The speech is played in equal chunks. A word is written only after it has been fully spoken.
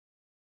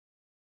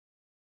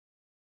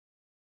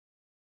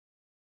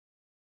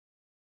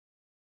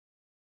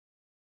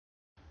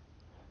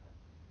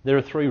There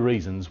are three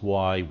reasons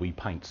why we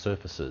paint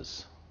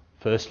surfaces.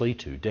 Firstly,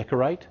 to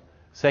decorate,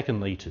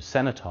 secondly, to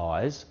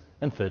sanitise,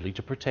 and thirdly,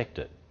 to protect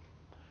it.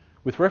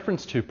 With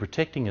reference to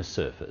protecting a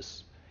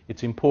surface,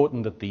 it's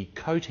important that the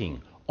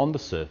coating on the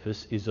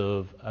surface is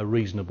of a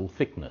reasonable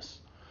thickness.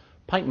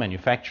 Paint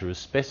manufacturers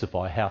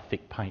specify how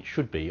thick paint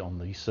should be on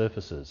these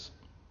surfaces.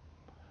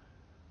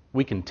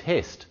 We can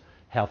test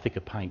how thick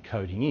a paint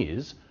coating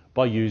is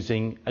by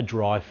using a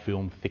dry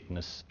film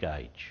thickness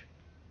gauge.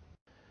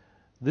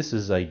 This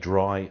is a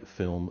dry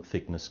film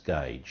thickness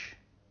gauge.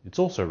 It's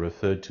also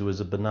referred to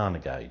as a banana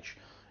gauge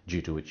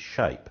due to its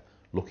shape,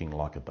 looking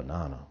like a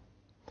banana.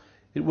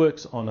 It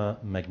works on a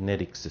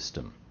magnetic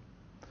system.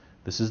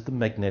 This is the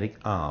magnetic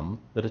arm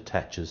that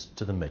attaches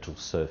to the metal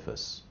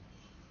surface.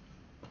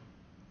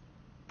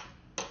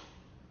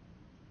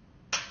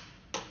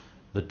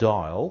 The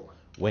dial,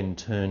 when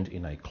turned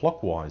in a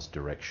clockwise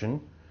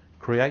direction,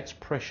 creates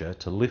pressure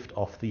to lift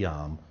off the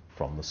arm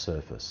from the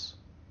surface.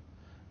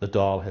 The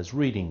dial has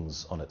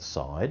readings on its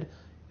side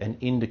and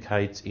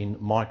indicates in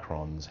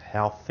microns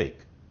how thick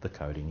the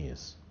coating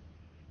is.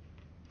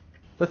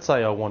 Let's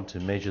say I want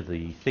to measure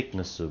the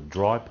thickness of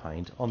dry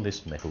paint on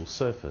this metal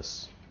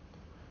surface.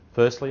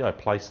 Firstly, I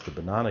place the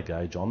banana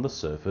gauge on the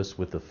surface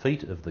with the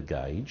feet of the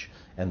gauge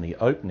and the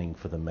opening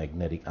for the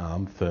magnetic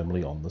arm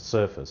firmly on the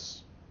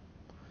surface.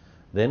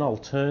 Then I'll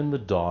turn the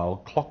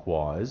dial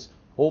clockwise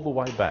all the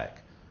way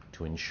back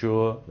to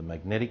ensure the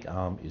magnetic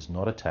arm is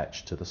not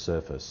attached to the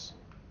surface.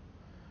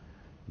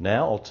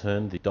 Now I'll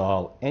turn the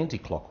dial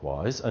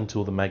anti-clockwise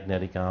until the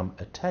magnetic arm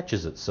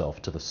attaches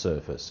itself to the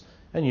surface,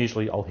 and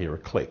usually I'll hear a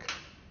click.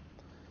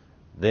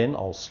 Then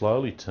I'll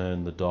slowly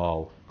turn the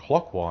dial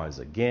clockwise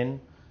again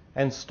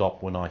and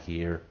stop when I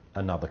hear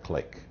another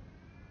click.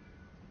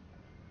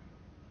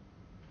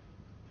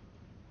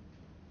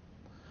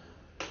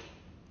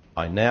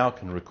 I now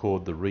can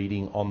record the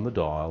reading on the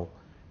dial,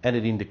 and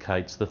it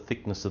indicates the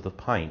thickness of the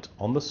paint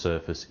on the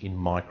surface in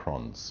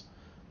microns.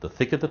 The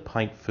thicker the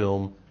paint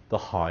film, the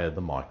higher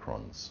the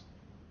microns.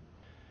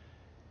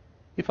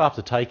 If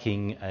after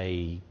taking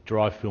a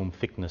dry film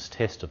thickness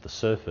test of the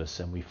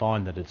surface and we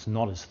find that it's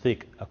not as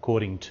thick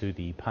according to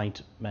the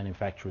paint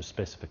manufacturer's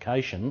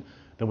specification,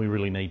 then we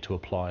really need to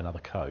apply another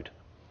coat.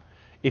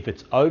 If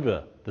it's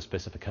over the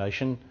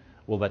specification,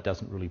 well, that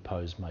doesn't really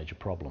pose major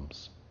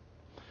problems.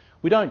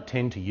 We don't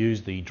tend to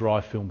use the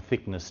dry film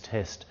thickness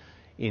test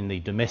in the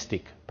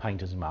domestic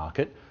painters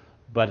market,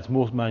 but it's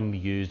more mainly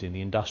used in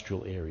the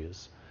industrial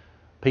areas.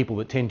 People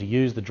that tend to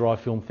use the dry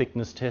film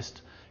thickness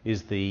test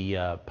is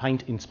the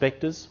paint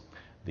inspectors,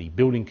 the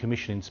building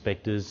commission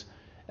inspectors,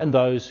 and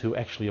those who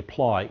actually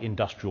apply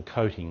industrial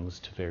coatings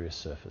to various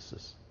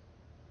surfaces.